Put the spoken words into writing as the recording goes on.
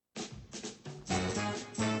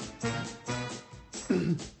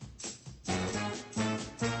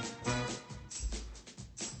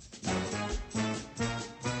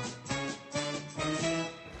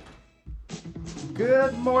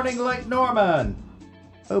Good morning, Lake Norman.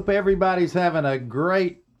 Hope everybody's having a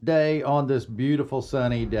great day on this beautiful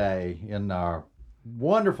sunny day in our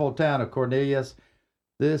wonderful town of Cornelius.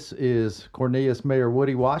 This is Cornelius Mayor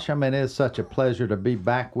Woody Washam, and it's such a pleasure to be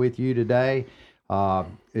back with you today.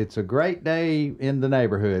 It's a great day in the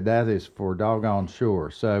neighborhood, that is for doggone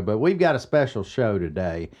sure. But we've got a special show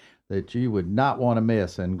today that you would not want to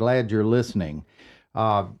miss, and glad you're listening.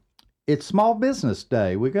 It's Small Business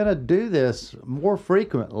Day. We're going to do this more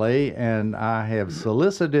frequently, and I have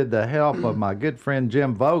solicited the help of my good friend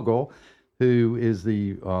Jim Vogel, who is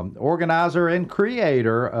the organizer and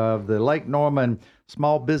creator of the Lake Norman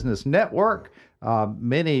Small Business Network.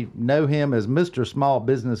 Many know him as Mr. Small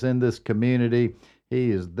Business in this community.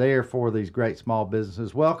 He is there for these great small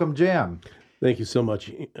businesses. Welcome, Jim. Thank you so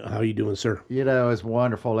much. How are you doing, sir? You know, it's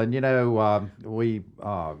wonderful. And,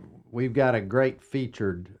 we've got a great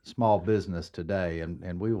featured small business today,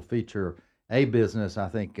 and we will feature a business, I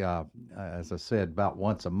think, as I said, about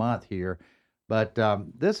once a month here. But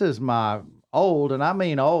this is my old, and I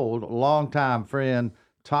mean old, longtime friend,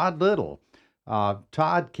 Todd Little.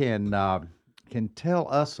 Todd can tell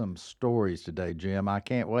us some stories today, Jim. I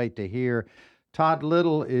can't wait to hear. Todd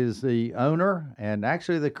Little is the owner and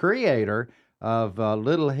actually the creator of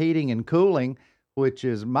Little Heating and Cooling, which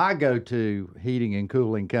is my go-to heating and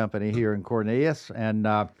cooling company here in Cornelius. And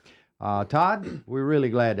Todd, we're really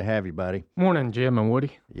glad to have you, buddy. Morning, Jim and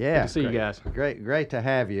Woody. Yeah. Good to see you guys. Great to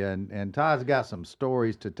have you. And Todd's got some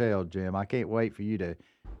stories to tell, Jim. I can't wait for you to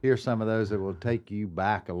hear some of those that will take you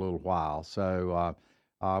back a little while. So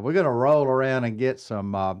we're going to roll around and get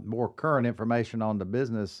some more current information on the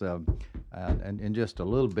business in just a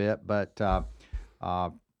little bit. But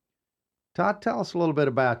Todd, tell us a little bit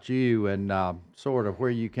about you and sort of where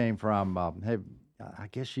you came from. I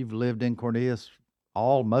guess you've lived in Cornelius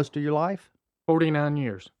most of your life? 49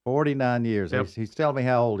 years. 49 years. Yep. He's telling me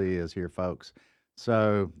how old he is here, folks.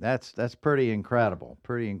 So that's pretty incredible.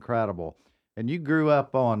 And you grew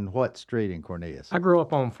up on what street in Cornelius? I grew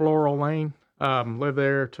up on Floral Lane. Lived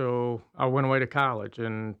there till I went away to college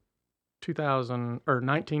in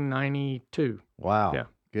 1992. Wow. Yeah.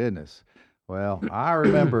 Goodness. Well, I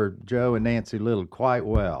remember Joe and Nancy Little quite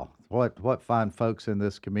well. What fine folks in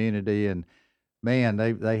this community, and man,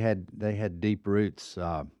 they had deep roots.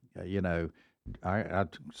 I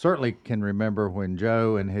certainly can remember when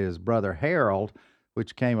Joe and his brother Harold,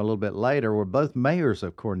 which came a little bit later, were both mayors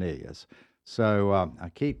of Cornelius. So I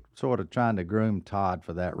keep sort of trying to groom Todd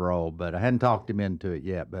for that role, but I hadn't talked him into it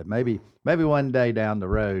yet. But maybe one day down the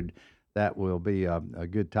road, that will be a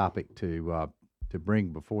good topic to bring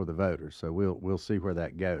before the voters. So we'll see where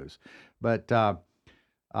that goes. But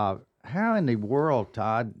how in the world,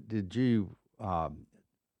 Todd, did you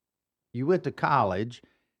went to college?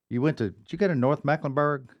 Did you go to North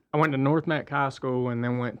Mecklenburg? I went to North Meck High School and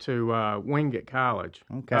then went to Wingate College.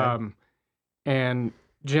 Okay. And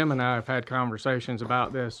Jim and I have had conversations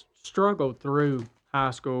about this. Struggled through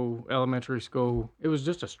high school, elementary school. It was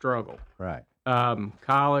just a struggle. Right.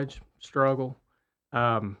 College, struggle.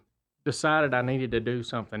 Decided I needed to do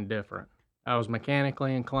something different. I was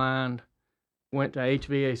mechanically inclined, went to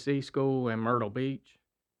HVAC school in Myrtle Beach,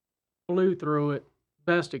 flew through it,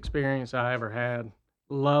 best experience I ever had,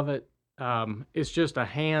 love it. It's just a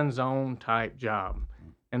hands-on type job,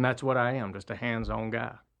 and that's what I am, just a hands-on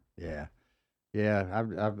guy. Yeah.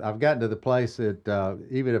 I've gotten to the place that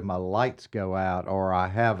even if my lights go out or I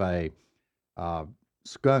have a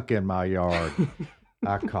skunk in my yard,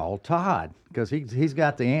 I call Todd because he's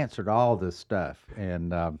got the answer to all this stuff,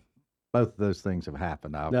 and both of those things have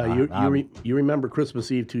happened. You remember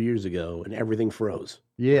Christmas Eve 2 years ago, and everything froze.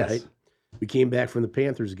 Yes, right? We came back from the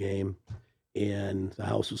Panthers game, and the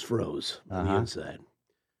house was froze on the inside.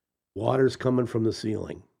 Water's coming from the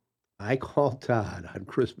ceiling. I called Todd on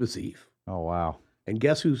Christmas Eve. Oh wow! And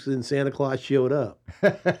guess who's in Santa Claus showed up?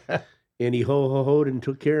 And he ho-ho-hoed and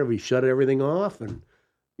took care of it. He shut everything off and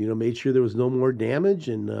made sure there was no more damage,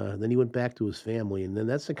 and then he went back to his family. And then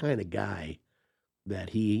that's the kind of guy that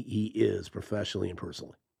he is professionally and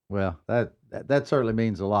personally. Well, that certainly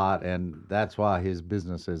means a lot, and that's why his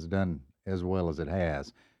business has done as well as it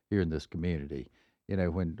has here in this community.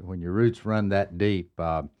 When your roots run that deep,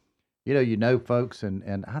 folks,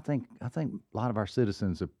 and I think a lot of our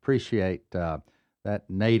citizens appreciate that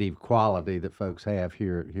native quality that folks have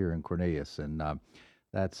here in Cornelius, and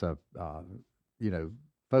that's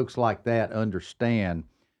folks like that understand,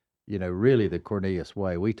 really the Cornelius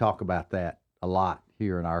way. We talk about that a lot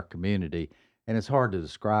here in our community, and it's hard to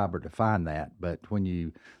describe or define that. But when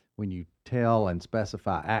you tell and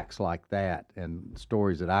specify acts like that and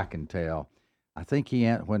stories that I can tell, I think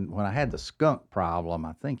when I had the skunk problem,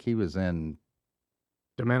 I think he was in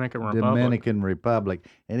Dominican Republic,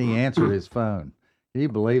 and he answered his phone. Can you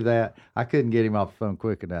believe that? I couldn't get him off the phone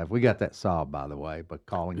quick enough. We got that solved, by the way, by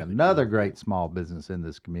calling another great small business in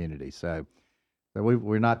this community. So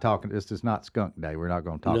we're not talking. This is not Skunk Day. We're not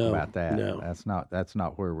going to talk about that. No. That's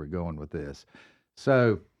not where we're going with this.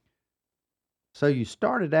 So you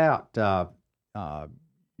started out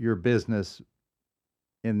your business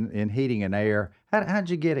in heating and air. How'd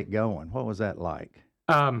you get it going? What was that like?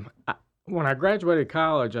 When I graduated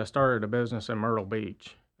college, I started a business in Myrtle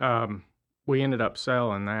Beach. We ended up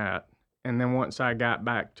selling that. And then once I got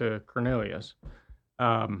back to Cornelius,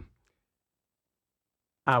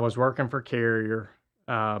 I was working for Carrier,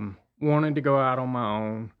 wanted to go out on my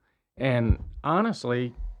own. And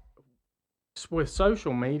honestly, with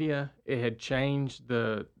social media, it had changed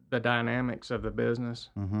the dynamics of the business,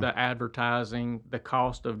 the advertising, the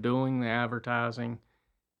cost of doing the advertising.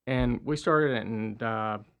 And we started it in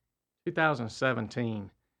 2017.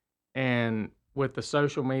 And with the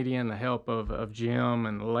social media and the help of Jim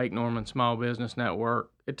and the Lake Norman Small Business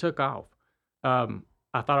Network, it took off. I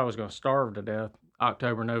thought I was going to starve to death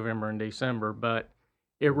October, November, and December, but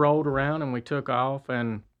it rolled around and we took off.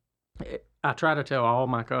 And I try to tell all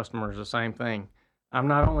my customers the same thing. I'm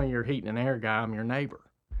not only your heating and air guy, I'm your neighbor.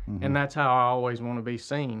 And that's how I always want to be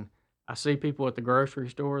seen. I see people at the grocery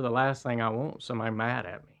store, the last thing I want is somebody mad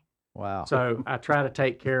at me. Wow. So I try to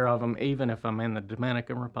take care of them, even if I'm in the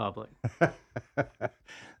Dominican Republic.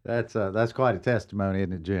 That's quite a testimony,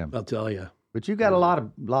 isn't it, Jim? I'll tell you. But you got a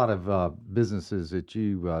lot of businesses that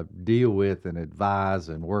you deal with and advise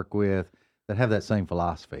and work with that have that same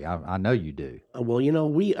philosophy. I know you do. Well,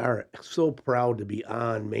 we are so proud to be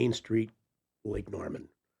on Main Street, Lake Norman.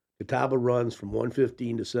 Catawba runs from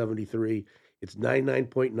 115 to 73. It's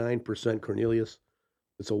 99.9% Cornelius.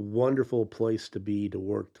 It's a wonderful place to be, to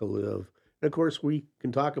work, to live. And of course, we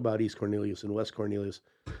can talk about East Cornelius and West Cornelius.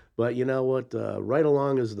 But you know what? Right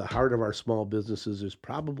along is the heart of our small businesses. There's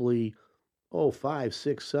probably, 500,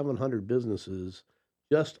 600, 700 businesses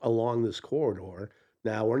just along this corridor.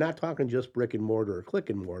 Now, we're not talking just brick and mortar or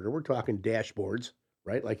click and mortar. We're talking dashboards,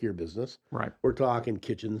 right? Like your business. Right. We're talking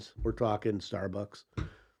kitchens. We're talking Starbucks.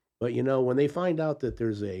 But when they find out that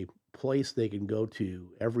there's a place they can go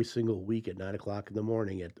to every single week at 9 o'clock in the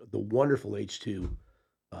morning at the wonderful H2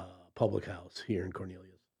 public house here in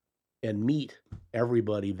Cornelius and meet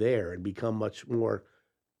everybody there and become much more,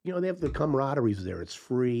 they have the camaraderies there. It's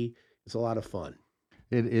free. It's a lot of fun.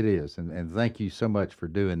 It is. And thank you so much for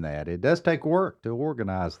doing that. It does take work to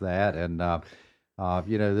organize that. And,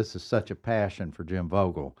 this is such a passion for Jim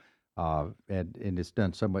Vogel. And it's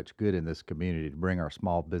done so much good in this community to bring our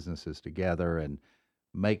small businesses together and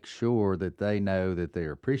make sure that they know that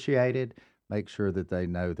they're appreciated, make sure that they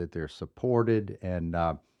know that they're supported. And,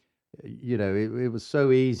 it was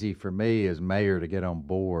so easy for me as mayor to get on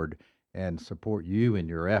board and support you in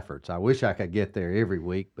your efforts. I wish I could get there every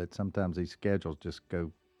week, but sometimes these schedules just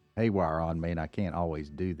go haywire on me, and I can't always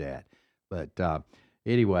do that. But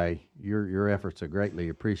anyway, your efforts are greatly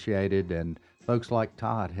appreciated, and folks like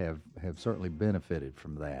Todd have certainly benefited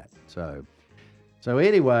from that. So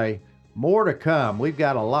anyway, more to come. We've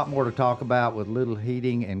got a lot more to talk about with Little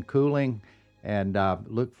Heating and Cooling, and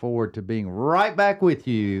look forward to being right back with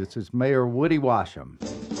you. This is Mayor Woody Washam.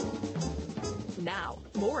 Now,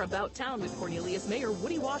 more About Town with Cornelius Mayor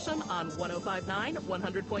Woody Washam on 105.9,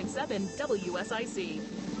 100.7 WSIC.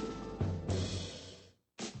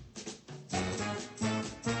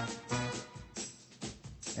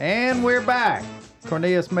 And we're back.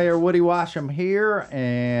 Cornelius Mayor Woody Washam here,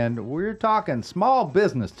 and we're talking small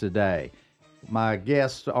business today. My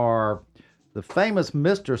guests are the famous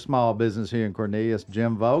Mr. Small Business here in Cornelius,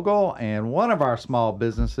 Jim Vogel, and one of our small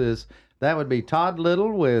businesses, that would be Todd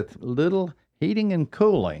Little with Little Heating and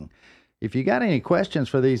Cooling. If you got any questions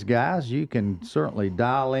for these guys, you can certainly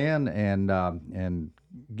dial in and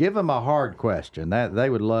give them a hard question. That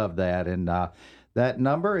they would love that. And that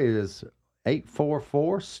number is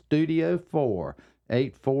 844-STUDIO-4.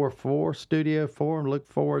 844-STUDIO-4. And look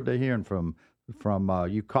forward to hearing from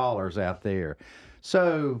you callers out there.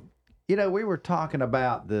 So, we were talking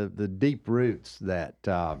about the deep roots that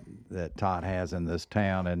Todd has in this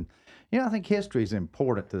town, and I think history is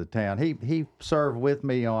important to the town. He served with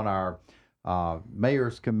me on our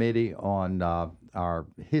mayor's committee on our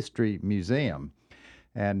history museum,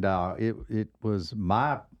 and it was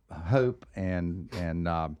my hope and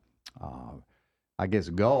I guess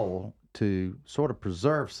goal to sort of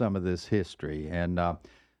preserve some of this history. And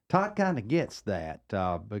Todd kind of gets that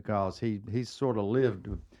because he's sort of lived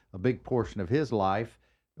a big portion of his life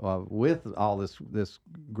with all this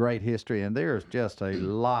great history, and there's just a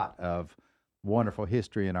lot of wonderful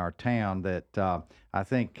history in our town that I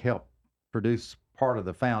think helped produce part of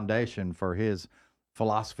the foundation for his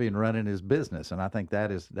philosophy in running his business, and I think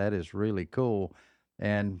that is really cool.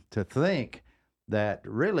 And to think that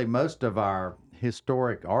really most of our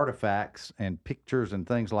historic artifacts and pictures and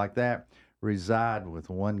things like that reside with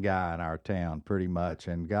one guy in our town, pretty much.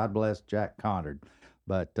 And God bless Jack Conard.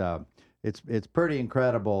 But it's pretty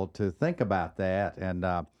incredible to think about that. And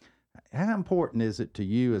how important is it to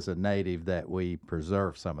you as a native that we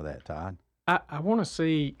preserve some of that, Todd? I want to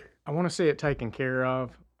see it taken care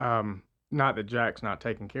of. Not that Jack's not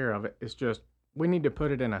taking care of it. It's just we need to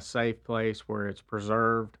put it in a safe place where it's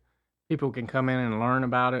preserved. People can come in and learn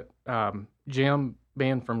about it. Jim,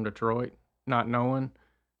 being from Detroit, not knowing,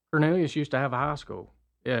 Cornelius used to have a high school.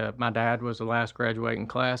 My dad was the last graduating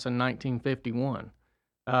class in 1951.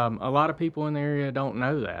 A lot of people in the area don't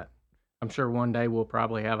know that. I'm sure one day we'll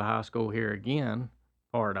probably have a high school here again,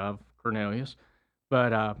 part of Cornelius.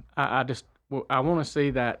 But I want to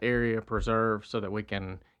see that area preserved so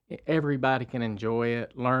that everybody can enjoy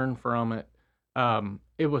it, learn from it.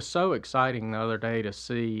 It was so exciting the other day to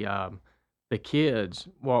see the kids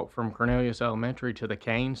walk from Cornelius Elementary to the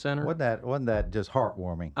Kane Center. Wasn't that just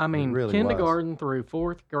heartwarming? I mean, It really kindergarten through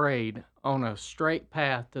fourth grade on a straight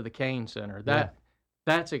path to the Kane Center.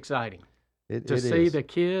 That's exciting. To see the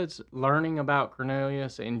kids learning about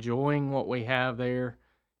Cornelius, enjoying what we have there.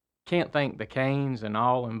 Can't thank the Canes and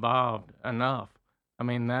all involved enough. I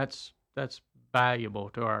mean, that's valuable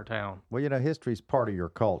to our town. Well, history is part of your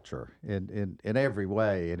culture in every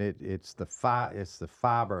way, and it's the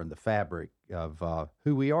fiber and the fabric of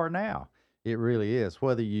who we are now. It really is.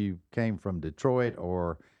 Whether you came from Detroit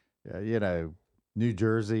or New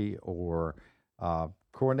Jersey or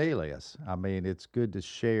Cornelius, I mean, it's good to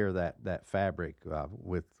share that fabric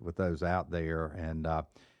with those out there. And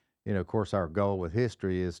of course, our goal with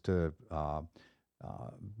history is to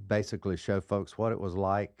basically show folks what it was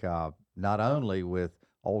like, not only with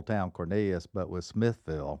Old Town Cornelius, but with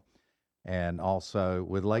Smithville and also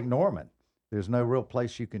with Lake Norman. There's no real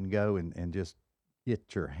place you can go and just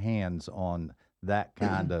get your hands on that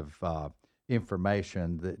kind of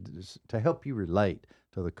information to help you relate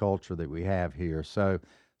to the culture that we have here.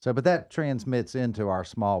 But that transmits into our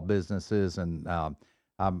small businesses, and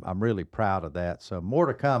I'm really proud of that. So more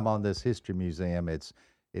to come on this history museum. It's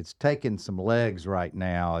taking some legs right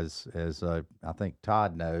now, as I think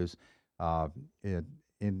Todd knows.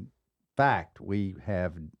 In fact, we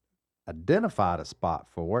have identified a spot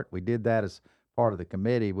for it. We did that as part of the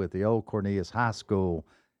committee with the old Cornelius High School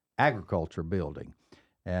agriculture building.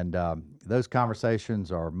 And those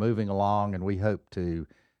conversations are moving along, and we hope to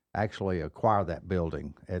actually acquire that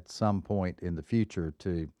building at some point in the future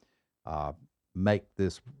to make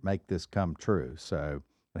this come true. So,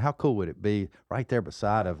 but how cool would it be right there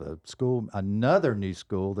beside of a school, another new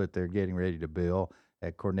school that they're getting ready to build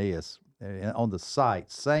at Cornelius on the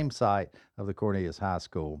same site of the Cornelius High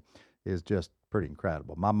School is just pretty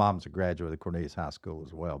incredible. My mom's a graduate of the Cornelius High School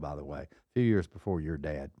as well, by the way, a few years before your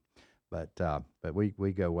dad. But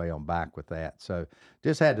we go way on back with that. So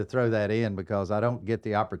just had to throw that in because I don't get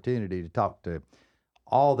the opportunity to talk to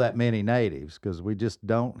all that many natives because we just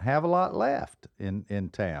don't have a lot left in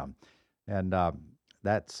town. And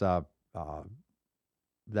that's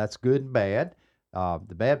good and bad.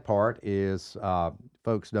 The bad part is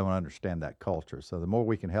folks don't understand that culture. So the more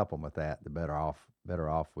we can help them with that, the better off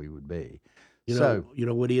we would be.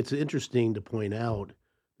 Woody, it's interesting to point out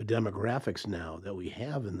the demographics now that we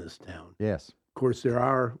have in this town. Yes. Of course, there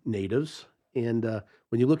are natives. And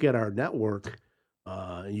when you look at our network,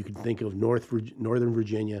 you can think of Northern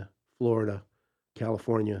Virginia, Florida,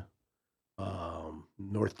 California,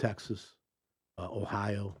 North Texas,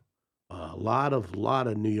 Ohio, a lot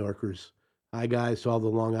of New Yorkers. Hi, guys, to all the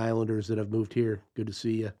Long Islanders that have moved here. Good to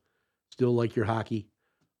see you. Still like your hockey.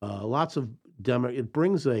 Lots of it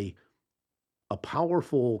brings a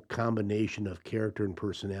powerful combination of character and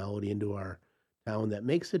personality into our town that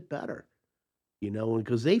makes it better,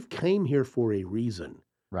 because they've came here for a reason.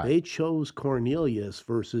 Right. They chose Cornelius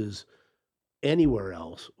versus anywhere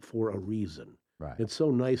else for a reason. Right. It's so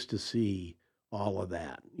nice to see all of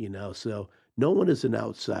that, so no one is an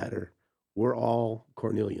outsider. We're all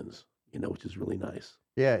Cornelians, which is really nice.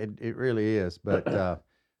 Yeah, it really is. But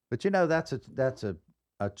that's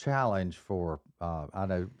a challenge for I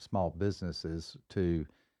know small businesses to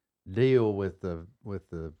deal with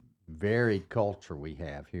the varied culture we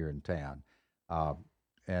have here in town.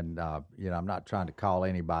 I'm not trying to call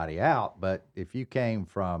anybody out, but if you came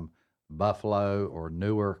from Buffalo or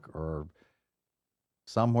Newark or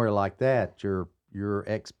somewhere like that, your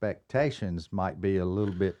expectations might be a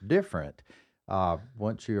little bit different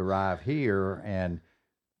once you arrive here. And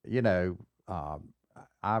you know,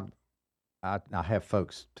 I, I have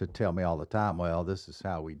folks to tell me all the time, well, this is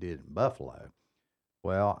how we did in Buffalo.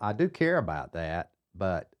 Well, I do care about that,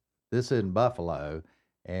 but this isn't Buffalo,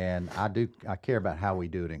 and I care about how we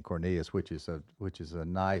do it in Cornelius, which is a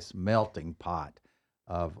nice melting pot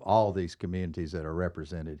of all these communities that are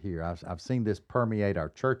represented here. I've seen this permeate our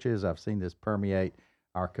churches. I've seen this permeate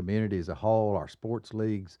our community as a whole, our sports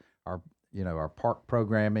leagues, our park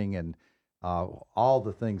programming, and all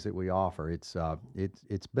the things that we offer. It's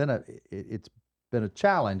been a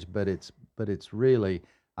challenge, but it's really,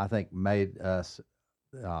 I think, made us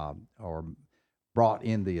or brought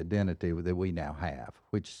in the identity that we now have,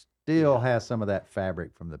 which still has some of that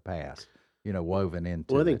fabric from the past, woven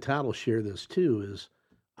into Well, I think it. Todd will share this too. Is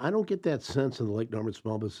I don't get that sense in the Lake Norman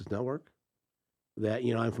Small Business Network that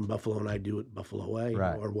I'm from Buffalo and I do it Buffalo way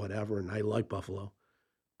Right. or whatever, and I like Buffalo.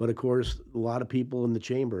 But of course, a lot of people in the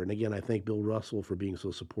chamber, and again, I thank Bill Russell for being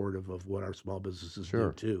so supportive of what our small businesses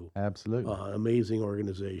Sure. do too. Absolutely. Amazing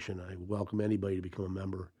organization. I welcome anybody to become a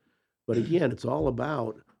member. But again, it's all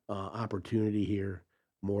about opportunity here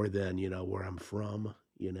more than where I'm from.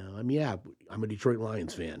 I mean, yeah, I'm a Detroit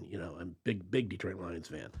Lions fan. I'm big Detroit Lions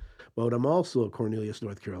fan, but I'm also a Cornelius,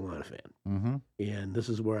 North Carolina fan. Mm-hmm. And this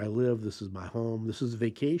is where I live. This is my home. This is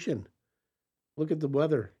vacation. Look at the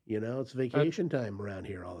weather. It's vacation time around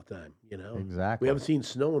here all the time. We Exactly. haven't seen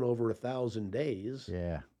snow in over 1,000 days.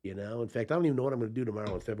 Yeah. In fact, I don't even know what I'm going to do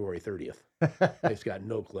tomorrow on February 30th. I just got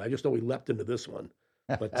no clue. I just know we leapt into this one.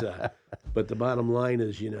 But the bottom line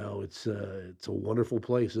is, it's a wonderful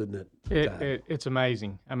place, isn't it? It's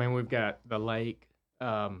amazing. I mean, we've got the lake,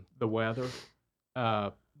 the weather,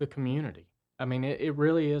 the community. I mean, it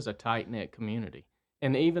really is a tight knit community,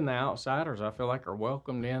 and even the outsiders, I feel like, are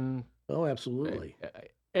welcomed in. Oh, absolutely.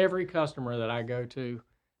 Every customer that I go to,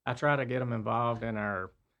 I try to get them involved in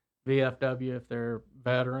our VFW if they're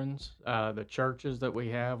veterans. The churches that we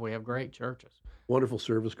have great churches. Wonderful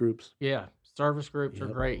service groups. Yeah, service groups are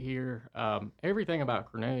Yep. great here. Everything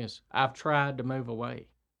about Cornelius, I've tried to move away,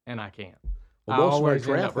 and I can't. Well, I most of our always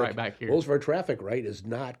end up traffic, right back here. most of our traffic, right, is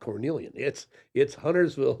not Cornelian. It's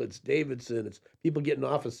Huntersville, it's Davidson, it's people getting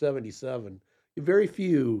off of 77. Very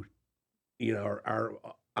few, are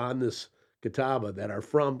on this Catawba that are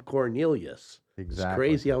from Cornelius. Exactly. It's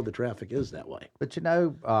crazy how the traffic is that way. But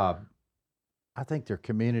I think there are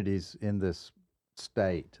communities in this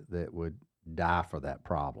state that would die for that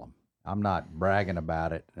problem. I'm not bragging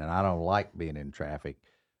about it, and I don't like being in traffic.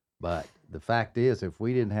 But the fact is, if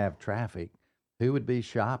we didn't have traffic, who would be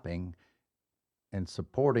shopping and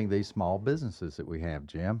supporting these small businesses that we have,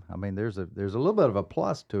 Jim? I mean, there's a little bit of a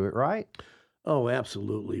plus to it, right? Oh,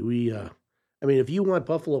 absolutely. If you want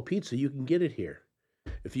buffalo pizza, you can get it here.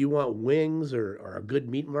 If you want wings or a good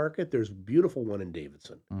meat market, there's a beautiful one in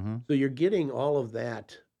Davidson. Mm-hmm. So you're getting all of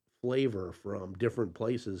that flavor from different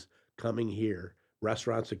places coming here.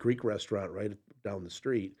 Restaurants, the Greek restaurant right down the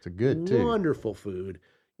street. It's a good too. Wonderful food.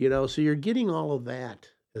 So you're getting all of that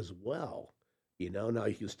as well. Now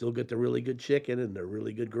you can still get the really good chicken and the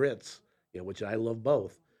really good grits, which I love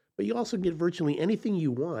both. But you also get virtually anything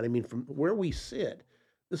you want. I mean, from where we sit,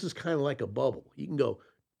 this is kind of like a bubble. You can go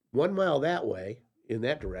 1 mile that way in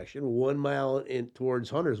that direction, 1 mile in towards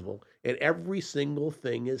Huntersville, and every single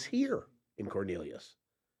thing is here in Cornelius.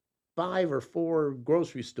 5 or 4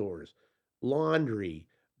 grocery stores, laundry,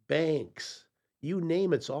 banks, you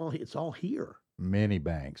name it, it's all here. Many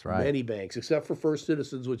banks, right? Many banks, except for First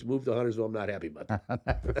Citizens, which moved to Huntersville. I'm not happy about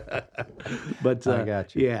that. But I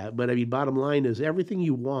got you. Yeah, but I mean, bottom line is everything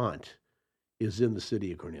you want is in the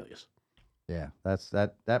city of Cornelius. Yeah,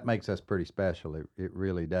 that makes us pretty special. It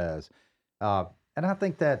really does, and I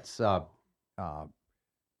think that's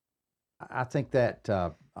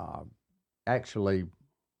actually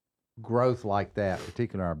growth like that,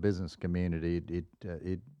 particularly in our business community,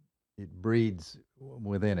 it breeds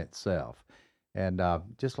within itself. And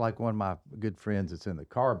just like one of my good friends that's in the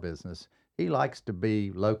car business, he likes to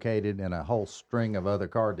be located in a whole string of other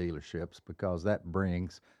car dealerships because that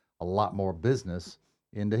brings a lot more business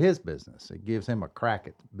into his business. It gives him a crack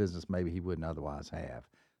at business maybe he wouldn't otherwise have.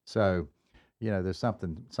 So, there's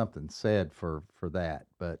something said for that.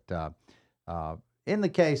 But in the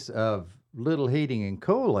case of Little Heating and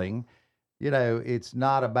Cooling, it's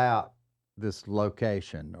not about this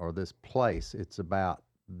location or this place. It's about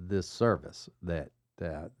this service that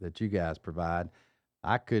you guys provide.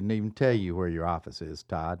 I couldn't even tell you where your office is,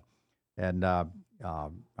 Todd. And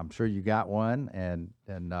I'm sure you got one, and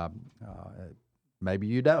maybe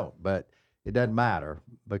you don't, but it doesn't matter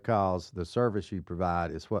because the service you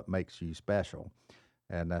provide is what makes you special.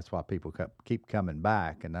 And that's why people keep coming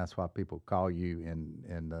back, and that's why people call you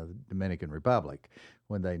in the Dominican Republic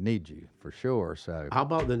when they need you, for sure. So, How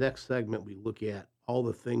about the next segment? We look at all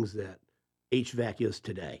the things that HVAC is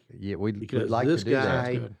today. yeah, we'd Because like this to do that.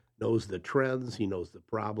 guy Sounds good. knows the trends, he knows the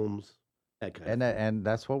problems, that kind of thing. And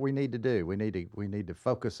that's what we need to do. We need to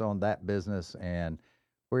focus on that business and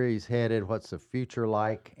where he's headed, what's the future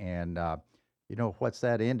like, and what's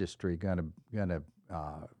that industry gonna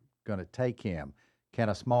take him. Can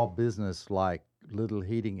a small business like Little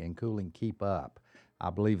Heating and Cooling keep up? I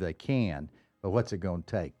believe they can, but what's it going to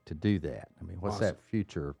take to do that? I mean, what's that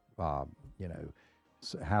future?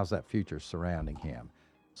 How's that future surrounding him?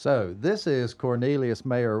 So this is Cornelius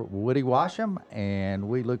Mayor Woody Washam, and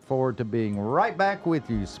we look forward to being right back with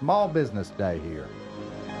you. Small Business Day here.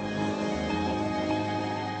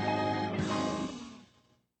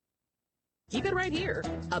 Keep it right here.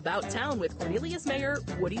 About Town with Cornelius Mayor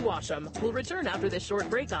Woody Washam will return after this short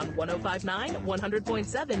break on 105.9,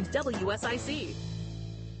 100.7 WSIC.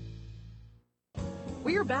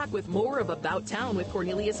 We're back with more of About Town with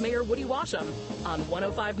Cornelius Mayor Woody Washam on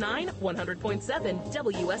 105.9, 100.7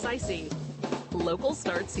 WSIC. Local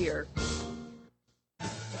starts here.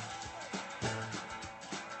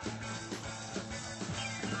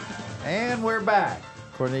 And we're back.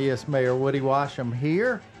 Cornelius Mayor Woody Washam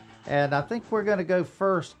here. And I think we're going to go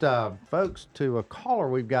first, folks, to a caller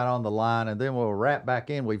we've got on the line, and then we'll wrap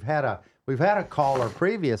back in. We've had a caller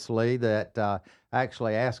previously that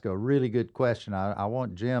actually asked a really good question. I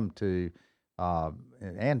want Jim to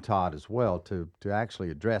and Todd as well to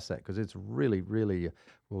actually address that, because it's really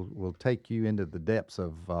will take you into the depths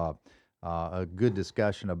of a good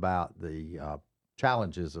discussion about the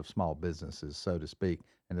challenges of small businesses, so to speak,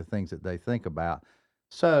 and the things that they think about.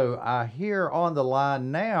 So here on the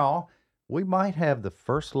line now, we might have the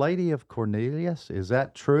First Lady of Cornelius. Is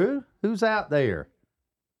that true? Who's out there?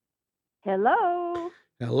 Hello.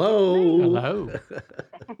 Hello. Hello.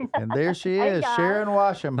 And there she Hey, is, guys. Sharon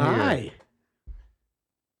Washam here. Hi.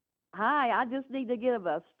 Hi, I just need to give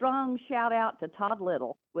a strong shout out to Todd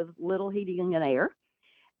Little with Little Heating and Air.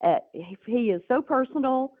 He is so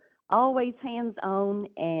personal, always hands on,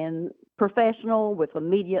 and professional with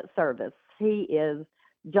immediate service. He is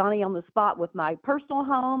Johnny on the spot with my personal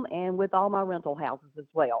home and with all my rental houses as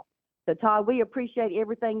well. So, Todd, we appreciate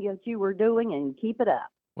everything that you were doing, and keep it up.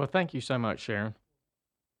 Well, thank you so much, Sharon.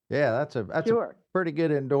 Yeah, that's a Sure. pretty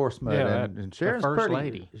good endorsement. Yeah, and the Sharon's First pretty,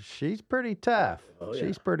 Lady. She's pretty tough. Oh, yeah.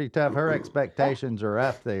 She's pretty tough. Her expectations are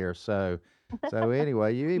up there. So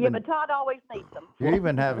anyway, you Yeah, even but Todd always needs them.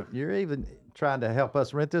 you're even trying to help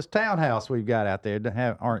us rent this townhouse we've got out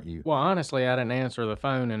there, aren't you? Well, honestly, I didn't answer the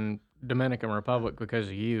phone in Dominican Republic because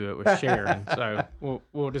of you. It was Sharon. So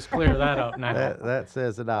we'll just clear that up now. That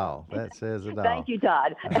says it all. That says it all. Thank you,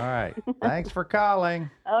 Todd. All right. Thanks for calling.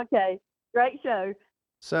 Okay, great show.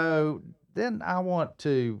 So then I want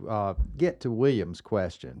to get to William's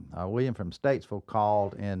question. William from Statesville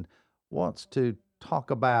called and wants to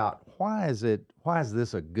talk about why is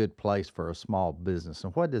this a good place for a small business,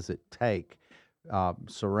 and what does it take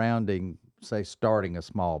surrounding, say, starting a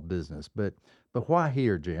small business. But why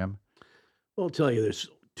here, Jim? Well, I'll tell you, there's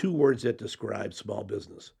two words that describe small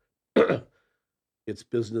business. It's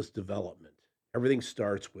business development. Everything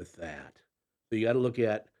starts with that. So you got to look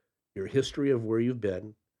at your history of where you've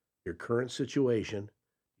been, your current situation,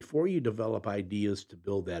 before you develop ideas to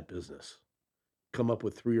build that business. Come up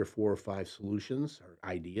with 3 or 4 or 5 solutions or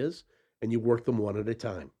ideas, and you work them one at a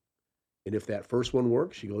time. And if that first one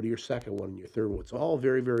works, you go to your second one and your third one. It's all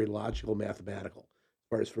very, very logical, mathematical, as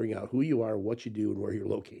far as figuring out who you are, what you do, and where you're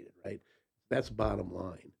located, right? That's bottom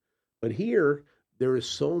line. But here, there is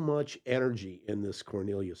so much energy in this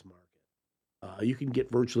Cornelius market. You can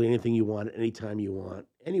get virtually anything you want, anytime you want,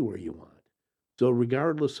 anywhere you want. So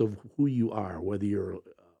regardless of who you are, whether you're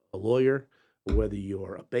a lawyer, or whether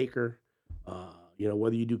you're a baker,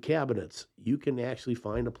 whether you do cabinets, you can actually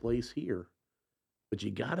find a place here. But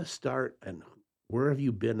you got to start, and where have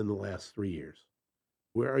you been in the last 3 years?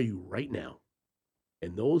 Where are you right now?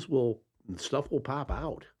 And stuff will pop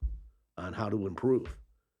out on how to improve.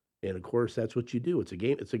 And of course, that's what you do. It's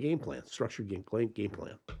a game plan, structured game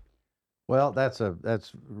plan. Well, that's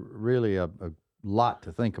really a lot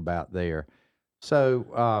to think about there.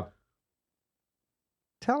 So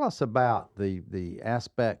tell us about the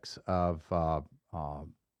aspects of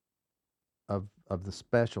the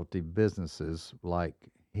specialty businesses like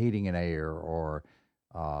heating and air, or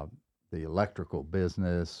the electrical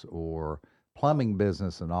business, or plumbing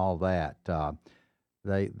business and all that.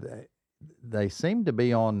 They, they they seem to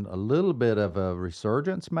be on a little bit of a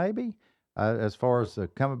resurgence, maybe, as far as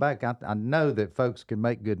coming back. I know that folks can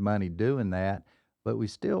make good money doing that, but we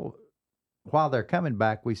still, while they're coming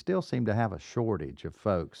back, we still seem to have a shortage of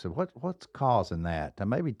folks. So what's causing that?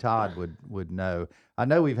 Maybe Todd would know. I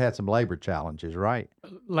know we've had some labor challenges, right?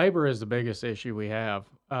 Labor is the biggest issue we have.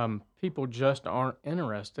 People just aren't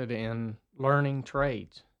interested in learning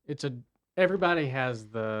trades. Everybody has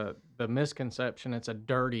the misconception it's a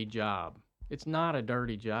dirty job. It's not a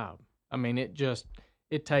dirty job. I mean,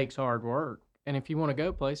 it takes hard work. And if you want to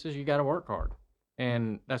go places, you got to work hard.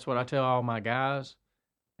 And that's what I tell all my guys,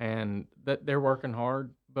 and that they're working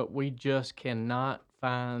hard, but we just cannot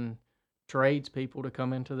find tradespeople to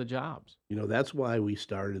come into the jobs. That's why we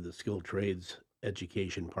started the Skilled Trades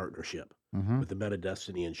Education Partnership Mm-hmm. with the Men of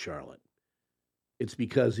Destiny in Charlotte. It's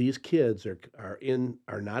because these kids are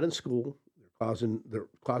not in school. They're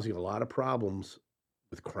causing a lot of problems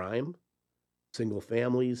with crime, single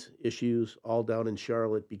families issues, all down in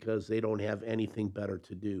Charlotte because they don't have anything better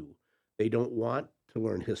to do. They don't want to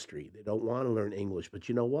learn history. They don't want to learn English. But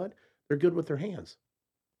you know what? They're good with their hands.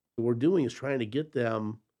 What we're doing is trying to get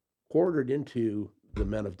them quartered into the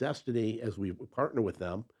Men of Destiny as we partner with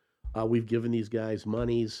them. We've given these guys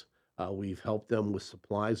monies. We've helped them with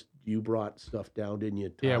supplies. You brought stuff down, didn't you,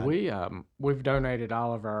 Todd? Yeah, we've donated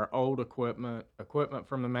all of our old equipment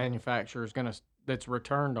from the manufacturer that's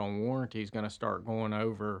returned on warranty is going to start going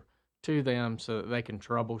over to them so that they can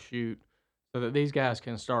troubleshoot, so that these guys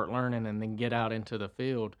can start learning and then get out into the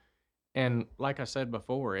field. And like I said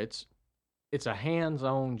before, it's a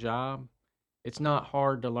hands-on job. It's not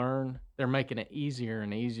hard to learn. They're making it easier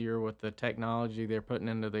and easier with the technology they're putting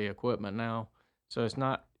into the equipment now. So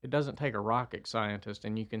it doesn't take a rocket scientist,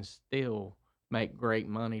 and you can still make great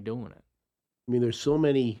money doing it. I mean, there's so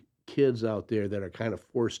many kids out there that are kind of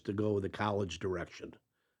forced to go the college direction.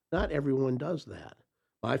 Not everyone does that.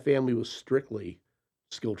 My family was strictly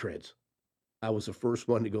skilled trades. I was the first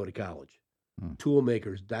one to go to college. Tool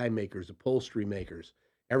makers, die makers, upholstery makers.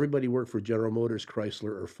 Everybody worked for General Motors,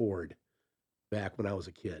 Chrysler, or Ford back when I was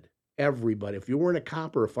a kid. Everybody. If you weren't a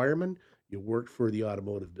cop or a fireman, you worked for the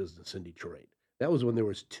automotive business in Detroit. That was when there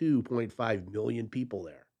was 2.5 million people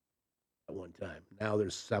there at one time. Now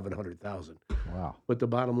there's 700,000. Wow. But the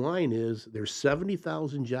bottom line is there's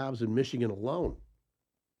 70,000 jobs in Michigan alone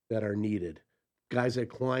that are needed. Guys that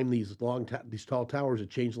climb these tall towers that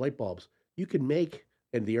change light bulbs. You can make,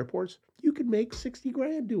 in the airports, you can make 60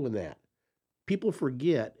 grand doing that. People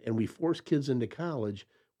forget, and we force kids into college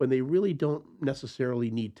when they really don't necessarily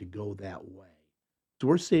need to go that way. So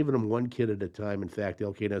we're saving them one kid at a time. In fact,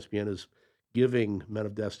 LKNSPN is giving Men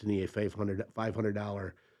of Destiny a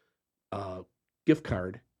 $500 gift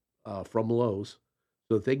card from Lowe's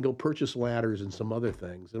so that they can go purchase ladders and some other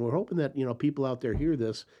things. And we're hoping that, people out there hear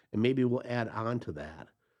this and maybe we'll add on to that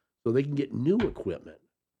so they can get new equipment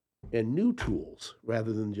and new tools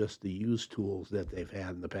rather than just the used tools that they've had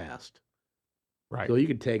in the past. Right. So you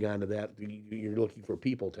can tag on to that. You're looking for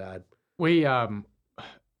people, Todd. We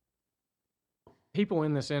people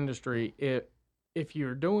in this industry, if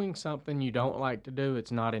you're doing something you don't like to do,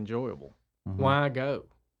 it's not enjoyable. Mm-hmm. Why go?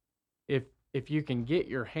 If you can get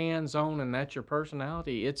your hands on and that's your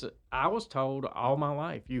personality, I was told all my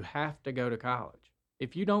life, you have to go to college.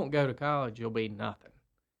 If you don't go to college, you'll be nothing.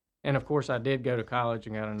 And of course, I did go to college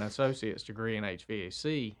and got an associate's degree in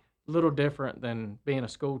HVAC. A little different than being a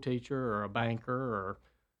school teacher or a banker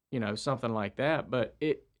or, something like that. But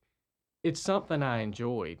it's something I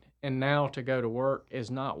enjoyed. And now to go to work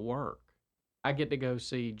is not work. I get to go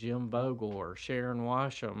see Jim Vogel or Sharon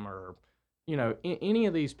Washam or, any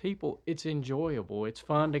of these people. It's enjoyable. It's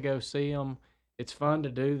fun to go see them. It's fun to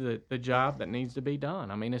do the job that needs to be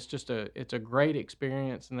done. I mean, it's a great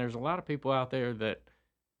experience. And there's a lot of people out there that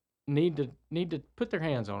need to put their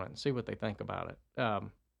hands on it and see what they think about it.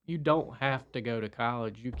 You don't have to go to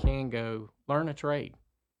college. You can go learn a trade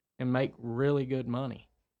and make really good money.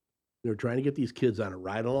 They're trying to get these kids on a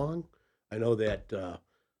ride along. I know that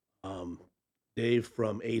Dave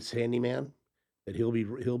from Ace Handyman, that he'll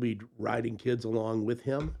be riding kids along with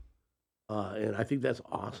him, and I think that's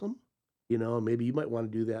awesome. Maybe you might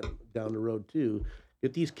want to do that down the road too.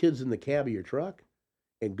 Get these kids in the cab of your truck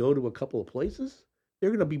and go to a couple of places. They're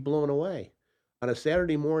going to be blown away. On a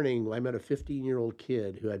Saturday morning, I met a 15-year-old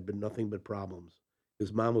kid who had been nothing but problems.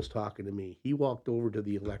 His mom was talking to me. He walked over to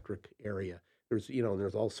the electric area.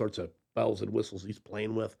 There's all sorts of bells and whistles he's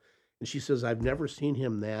playing with. And she says, I've never seen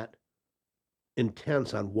him that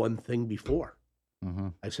intense on one thing before. Mm-hmm.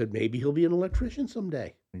 I said, maybe he'll be an electrician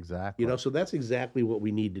someday. Exactly. So that's exactly what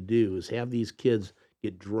we need to do is have these kids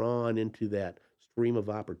get drawn into that stream of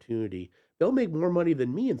opportunity, they'll make more money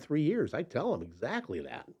than me in 3 years. I tell them exactly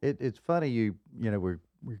that. It's funny we're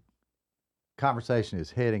conversation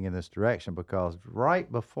is heading in this direction because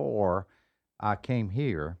right before I came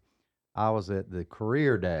here, I was at the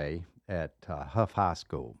career day at Huff High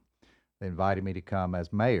School. They invited me to come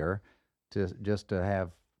as mayor to just to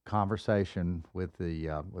have conversation with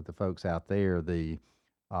the folks out there.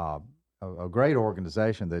 Uh, a great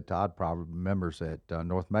organization that Todd probably remembers at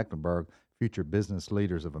North Mecklenburg, Future Business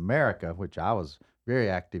Leaders of America, which I was very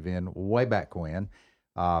active in way back when,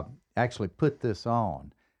 actually put this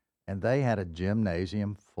on. And they had a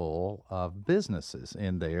gymnasium full of businesses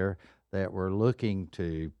in there that were looking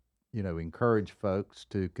to, encourage folks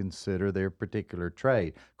to consider their particular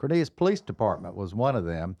trade. Cornelius Police Department was one of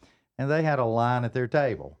them, and they had a line at their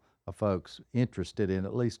table of folks interested in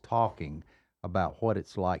at least talking about what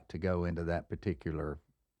it's like to go into that particular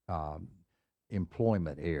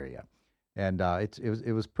employment area. And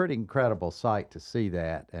it was pretty incredible sight to see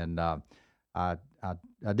that. And I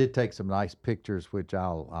did take some nice pictures, which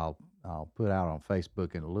I'll put out on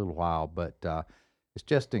Facebook in a little while. But it's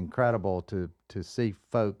just incredible to see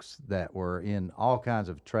folks that were in all kinds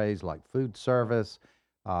of trades like food service.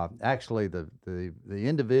 Actually, the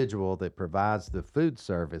individual that provides the food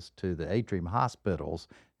service to the atrium hospitals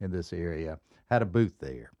in this area had a booth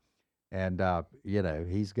there, and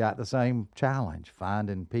he's got the same challenge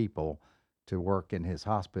finding people to work in his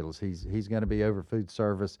hospitals. He's going to be over food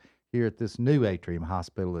service here at this new atrium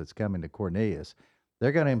hospital that's coming to Cornelius.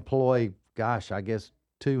 They're going to employ, gosh, I guess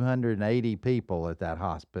 280 people at that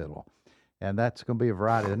hospital, and that's going to be a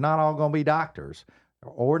variety. They're not all going to be doctors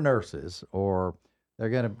or nurses, or they're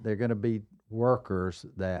going to be workers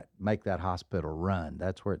that make that hospital run.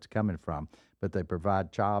 That's where it's coming from. But they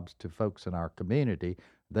provide jobs to folks in our community.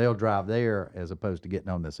 They'll drive there as opposed to getting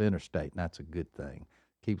on this interstate, and that's a good thing.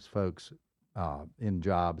 Keeps folks in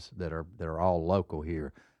jobs that are all local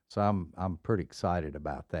here. So I'm pretty excited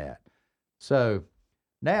about that. So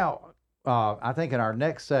now I think in our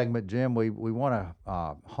next segment, Jim, we want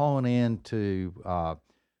to hone into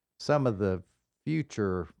some of the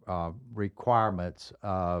future requirements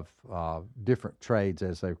of different trades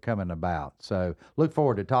as they're coming about. So look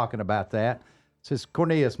forward to talking about that. This is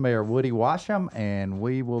Cornelius Mayor Woody Washam, and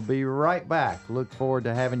we will be right back. Look forward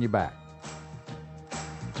to having you back.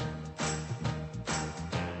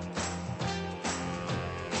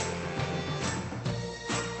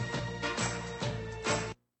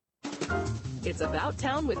 It's About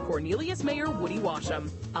Town with Cornelius Mayor Woody Washam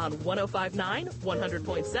on 105.9,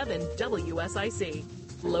 100.7 WSIC.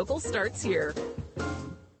 Local starts here.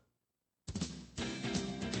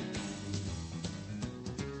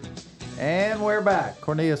 And we're back.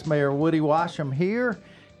 Cornelius Mayor Woody Washam here,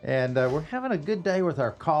 and we're having a good day with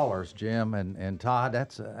our callers, Jim and Todd.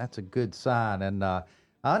 That's a good sign. And I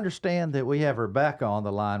understand that we have Rebecca on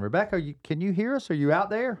the line. Rebecca, can you hear us? Are you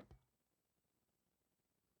out there?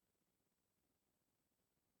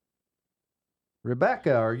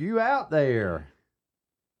 Rebecca, are you out there?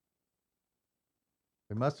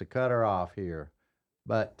 We must have cut her off here.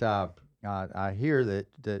 But I hear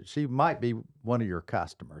that she might be one of your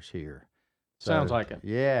customers here. So, Sounds like it.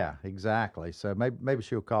 Yeah, exactly. So maybe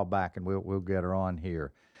she'll call back and we'll get her on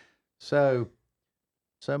here. So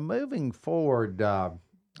moving forward,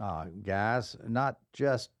 guys, not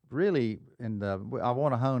just really I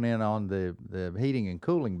want to hone in on the heating and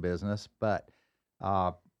cooling business, but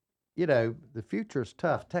the future's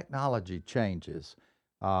tough. Technology changes.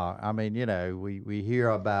 We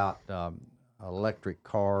hear about electric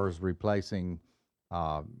cars replacing,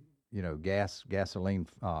 gasoline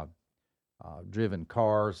driven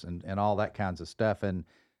cars and all that kinds of stuff. And,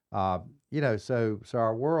 so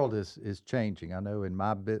our world is changing. I know in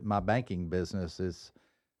my banking business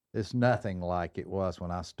it's nothing like it was when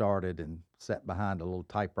I started and sat behind a little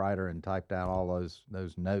typewriter and typed out all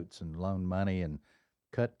those notes and loan money and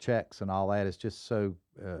cut checks and all that. It's just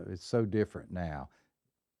it's so different now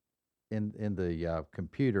in the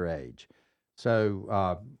computer age.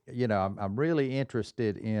 So, I'm really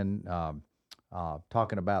interested in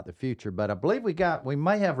talking about the future, but I believe we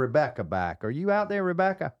may have Rebecca back. Are you out there,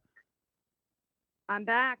 Rebecca? I'm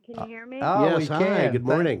back. Can you hear me? Oh, Yes, we hi, can. good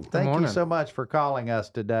morning. Thank you morning. so much for calling us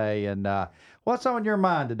today. And what's on your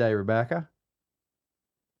mind today, Rebecca?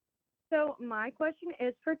 So my question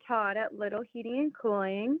is for Todd at Little Heating and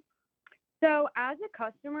Cooling. So as a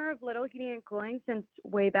customer of Little Heating and Cooling since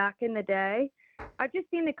way back in the day, I've just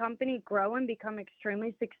seen the company grow and become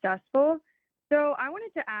extremely successful. So I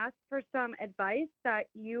wanted to ask for some advice that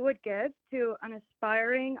you would give to an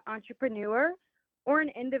aspiring entrepreneur or an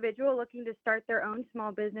individual looking to start their own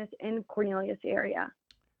small business in Cornelius area?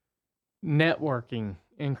 Networking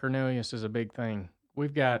in Cornelius is a big thing.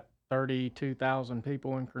 We've got 32,000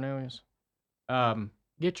 people in Cornelius.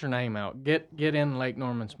 Get your name out. Get in Lake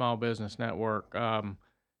Norman Small Business Network.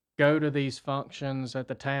 Go to these functions at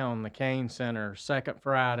the town, the Kane Center, Second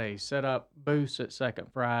Friday. Set up booths at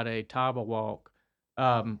Second Friday. Table walk.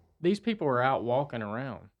 These people are out walking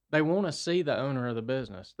around. They want to see the owner of the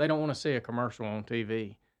business. They don't want to see a commercial on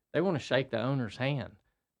TV. They want to shake the owner's hand,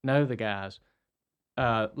 know the guys.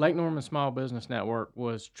 Lake Norman Small Business Network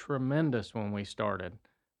was tremendous when we started.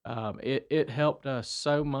 It helped us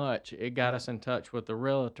so much. It got us in touch with the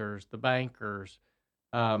realtors, the bankers.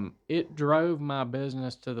 It drove my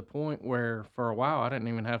business to the point where for a while I didn't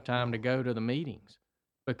even have time to go to the meetings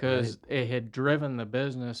because it had driven the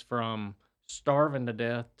business from starving to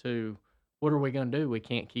death to what are we going to do? We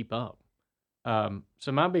can't keep up.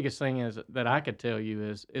 So my biggest thing is that I could tell you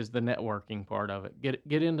is the networking part of it.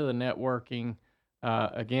 Get into the networking.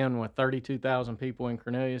 Again, with 32,000 people in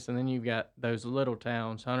Cornelius, and then you've got those little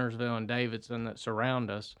towns, Huntersville and Davidson, that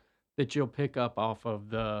surround us, that you'll pick up off of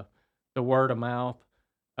the word of mouth.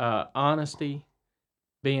 Honesty,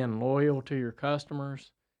 being loyal to your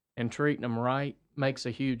customers, and treating them right makes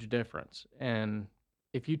a huge difference. And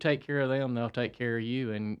if you take care of them, they'll take care of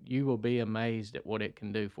you, and you will be amazed at what it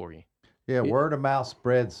can do for you. Yeah, word of mouth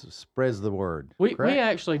spreads the word. We correct?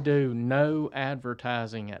 actually do no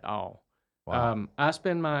advertising at all. Wow. I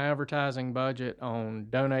spend my advertising budget on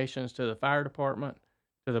donations to the fire department,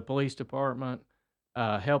 to the police department,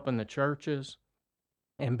 helping the churches,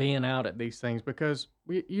 and being out at these things because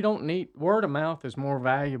you don't need word of mouth is more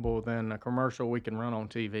valuable than a commercial we can run on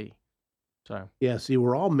TV. So Yeah, see,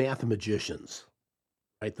 we're all mathematicians,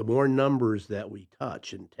 right? The more numbers that we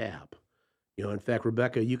touch and tap, in fact,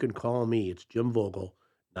 Rebecca, you can call me. It's Jim Vogel,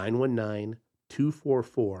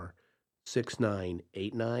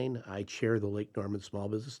 919-244-6989. I chair the Lake Norman Small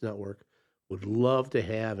Business Network. Would love to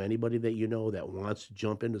have anybody that you know that wants to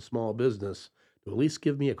jump into small business to at least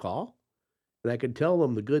give me a call. And I can tell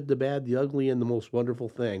them the good, the bad, the ugly, and the most wonderful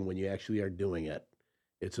thing when you actually are doing it.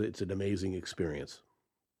 It's an amazing experience.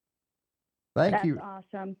 Thank That's you.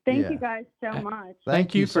 awesome. Thank Yeah. you guys so much.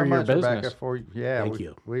 Thank you so for your much, Rebecca, business. Thank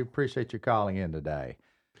you. We appreciate you calling in today.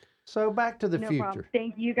 So back to the No future. problem.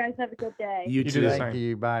 Thank you. You guys have a good day. You do too. the Thank same.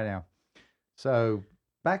 you. Bye now. So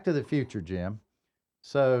back to the future, Jim.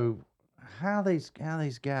 So how these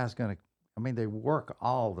guys going to? I mean, they work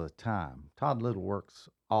all the time. Todd Little works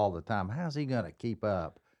all the time. How's he going to keep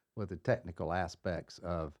up with the technical aspects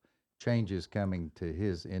of changes coming to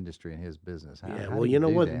his industry and his business? How Well, do you know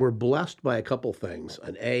do what? that? We're blessed by a couple things,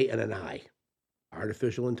 an A and an I,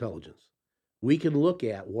 artificial intelligence. We can look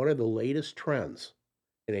at what are the latest trends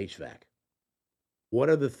in HVAC. What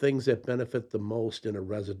are the things that benefit the most in a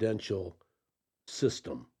residential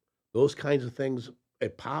system? Those kinds of things,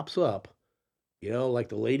 it pops up, like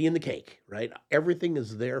the lady in the cake, right? Everything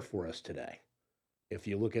is there for us today. If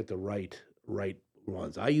you look at the right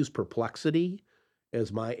ones. I use Perplexity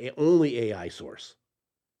as my only AI source.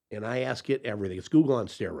 And I ask it everything. It's Google on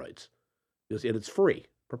steroids. And it's free.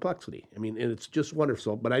 Perplexity. I mean, and it's just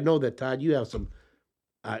wonderful. But I know that, Todd, you have some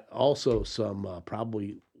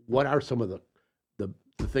probably, what are some of the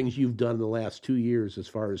things you've done in the last 2 years as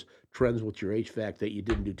far as trends with your HVAC that you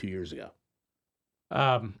didn't do 2 years ago?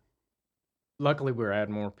 Luckily, we're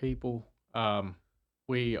adding more people.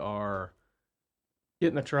 We are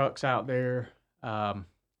getting the trucks out there. The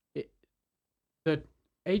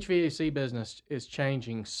HVAC business is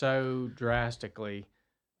changing so drastically.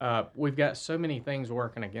 We've got so many things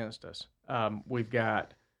working against us. We've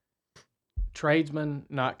got tradesmen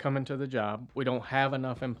not coming to the job. We don't have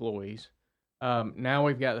enough employees. Now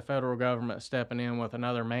we've got the federal government stepping in with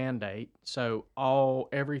another mandate. So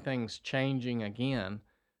everything's changing again.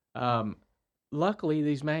 Luckily,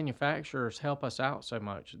 these manufacturers help us out so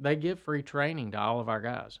much. They give free training to all of our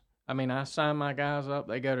guys. I mean, I sign my guys up.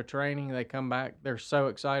 They go to training. They come back. They're so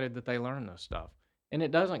excited that they learn this stuff. And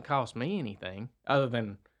it doesn't cost me anything other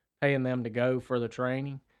than paying them to go for the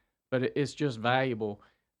training. But it's just valuable.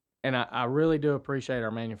 And I really do appreciate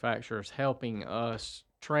our manufacturers helping us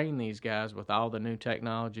train these guys with all the new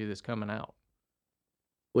technology that's coming out.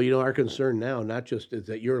 Well, our concern now, not just is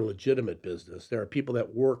that you're a legitimate business. There are people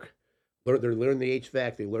that they learn the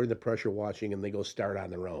HVAC, they learn the pressure washing, and they go start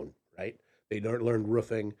on their own, right? They don't learn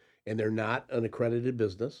roofing, and they're not an accredited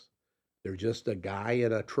business. They're just a guy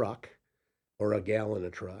in a truck or a gal in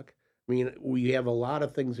a truck. I mean, we have a lot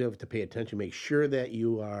of things you have to pay attention. Make sure that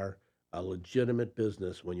you are a legitimate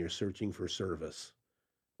business when you're searching for service.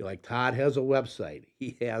 Like Todd has a website.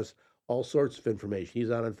 He has all sorts of information.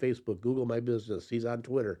 He's on Facebook, Google My Business. He's on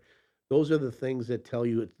Twitter. Those are the things that tell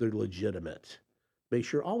you they're legitimate. Make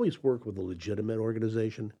sure always work with a legitimate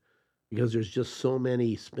organization because there's just so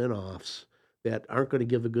many spin-offs that aren't going to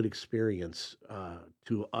give a good experience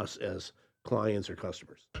to us as clients or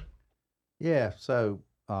customers. Yeah. So,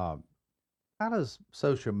 how does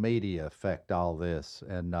social media affect all this?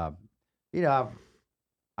 And you know,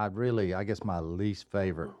 I guess my least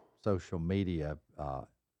favorite social media uh,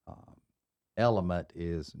 element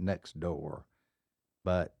is next door.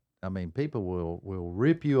 But I mean, people will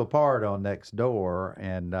rip you apart on next door.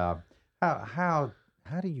 And how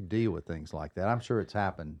do you deal with things like that? I'm sure it's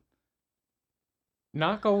happened.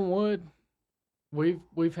 Knock on wood,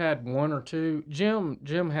 we've had one or two. Jim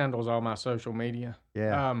handles all my social media.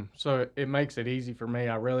 Yeah. So it makes it easy for me.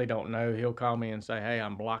 I really don't know. He'll call me and say, "Hey,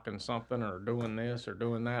 I'm blocking something or doing this or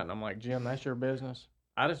doing that," and I'm like, "Jim, that's your business.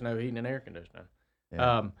 I just know heating and air conditioning."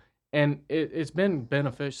 Yeah. And it's been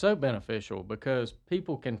so beneficial because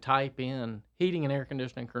people can type in heating and air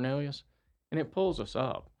conditioning Cornelius, and it pulls us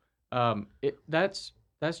up.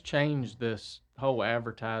 That's changed this whole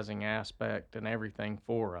advertising aspect and everything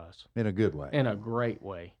for us In a good way. in a great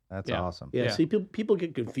way. That's Yeah. awesome. Yeah, Yeah. see, people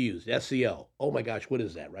get confused. SEO. Oh my gosh, what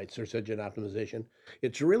is that, right? Search engine optimization.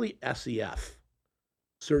 It's really SEF,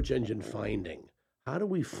 search engine finding. How do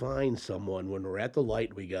we find someone when we're at the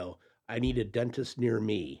light? We go, I need a dentist near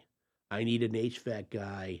me. I need an HVAC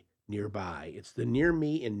guy nearby. It's the near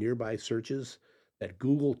me and nearby searches that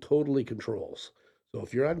Google totally controls. So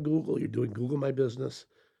if you're on Google, you're doing Google My Business,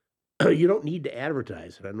 you don't need to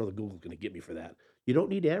advertise. And I know that Google's going to get me for that. You don't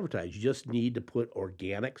need to advertise. You just need to put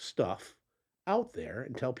organic stuff out there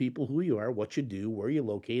and tell people who you are, what you do, where you're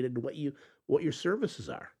located, and what your services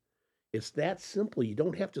are. It's that simple. You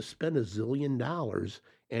don't have to spend $1 zillion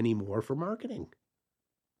anymore for marketing.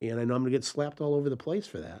 And I know I'm going to get slapped all over the place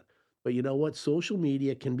for that. But you know what? Social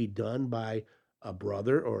media can be done by a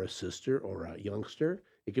brother or a sister or a youngster.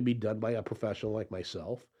 It can be done by a professional like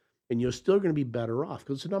myself. And you're still going to be better off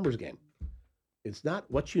because it's a numbers game. It's not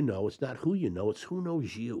what you know. It's not who you know. It's who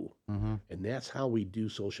knows you. Mm-hmm. And that's how we do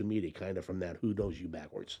social media, kind of from that who knows you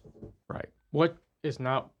backwards. Right. What is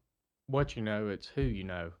not what you know, it's who you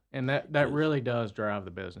know. And that really does drive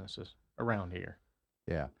the businesses around here.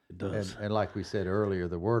 Yeah. It does. And like we said earlier,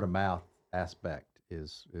 the word of mouth aspect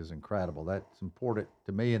is incredible. That's important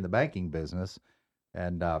to me in the banking business.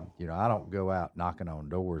 And, I don't go out knocking on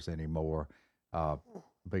doors anymore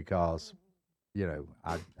because,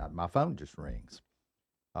 my phone just rings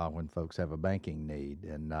when folks have a banking need.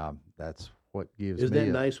 And that's what gives Isn't me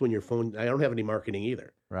that nice when your phone? I don't have any marketing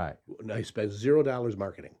either. Right. I spend $0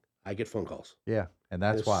 marketing. I get phone calls. Yeah. And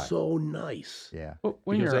that's It's why. so nice. Yeah. But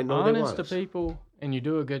when Because I you're know they honest want to us. people and you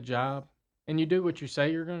do a good job and you do what you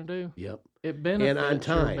say you're going to do, Yep. it benefits And on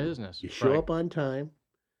time. your business. You show Right. up on time.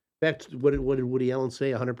 That's what did Woody Allen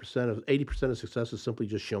say? 80% of success is simply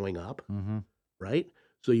just showing up, Mm-hmm. right?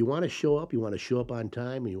 So you want to show up. You want to show up on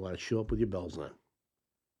time, and you want to show up with your bells on,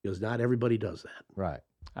 because not everybody does that. Right.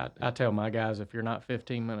 I tell my guys, if you're not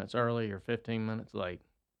 15 minutes early or 15 minutes late,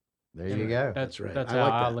 There you go. that's right. That's I how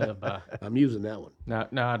like I that. live by. I'm using that one.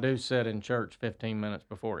 Now I do sit in church 15 minutes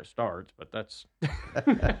before it starts, but that's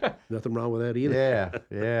Nothing wrong with that either. Yeah.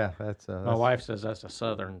 Yeah. That's my wife says that's a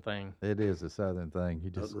Southern thing. It is a Southern thing.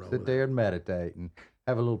 You just Nothing wrong sit with there and meditate and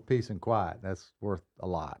have a little peace and quiet. That's worth a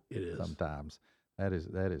lot. It is. Sometimes. That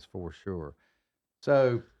is for sure.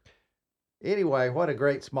 So, anyway, what a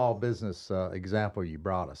great small business example you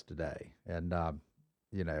brought us today. And I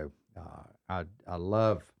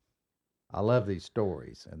love these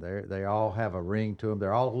stories, and they all have a ring to them.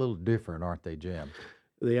 They're all a little different, aren't they, Jim?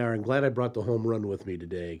 They are. I'm glad I brought the home run with me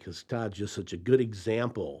today because Todd's just such a good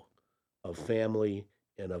example of family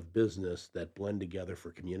and of business that blend together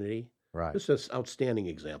for community. Right. Just an outstanding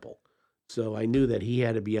example. So I knew that he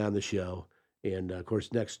had to be on the show. And of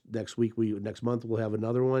course, next month we'll have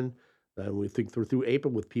another one. And we think through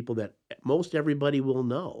April with people that most everybody will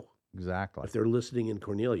know Exactly. if they're listening in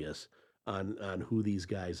Cornelius on who these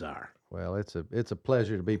guys are. Well, it's a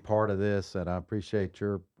pleasure to be part of this, and I appreciate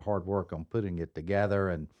your hard work on putting it together.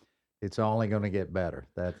 And it's only going to get better.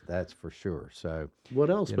 That's for sure. So, What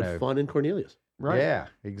else You but know, fun in Cornelius? Right. yeah,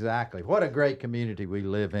 exactly. What a great community we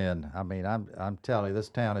live in. I mean, I'm telling you, this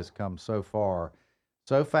town has come so far,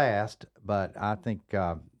 so fast. But I think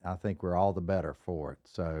we're all the better for it.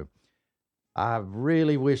 So, I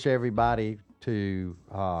really wish everybody to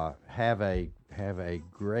have a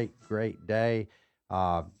great day.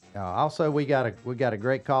 Also, we got a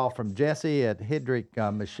great call from Jesse at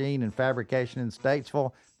Hidrick Machine and Fabrication in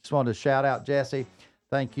Statesville. Just wanted to shout out Jesse.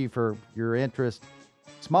 Thank you for your interest.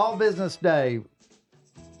 Small Business Day.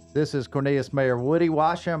 This is Cornelius Mayor Woody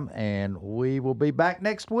Washam, and we will be back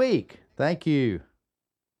next week. Thank you.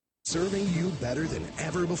 Serving you better than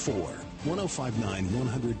ever before. 105.9,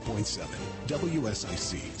 100.7.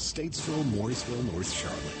 WSIC, Statesville, Mooresville, North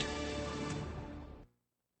Charlotte.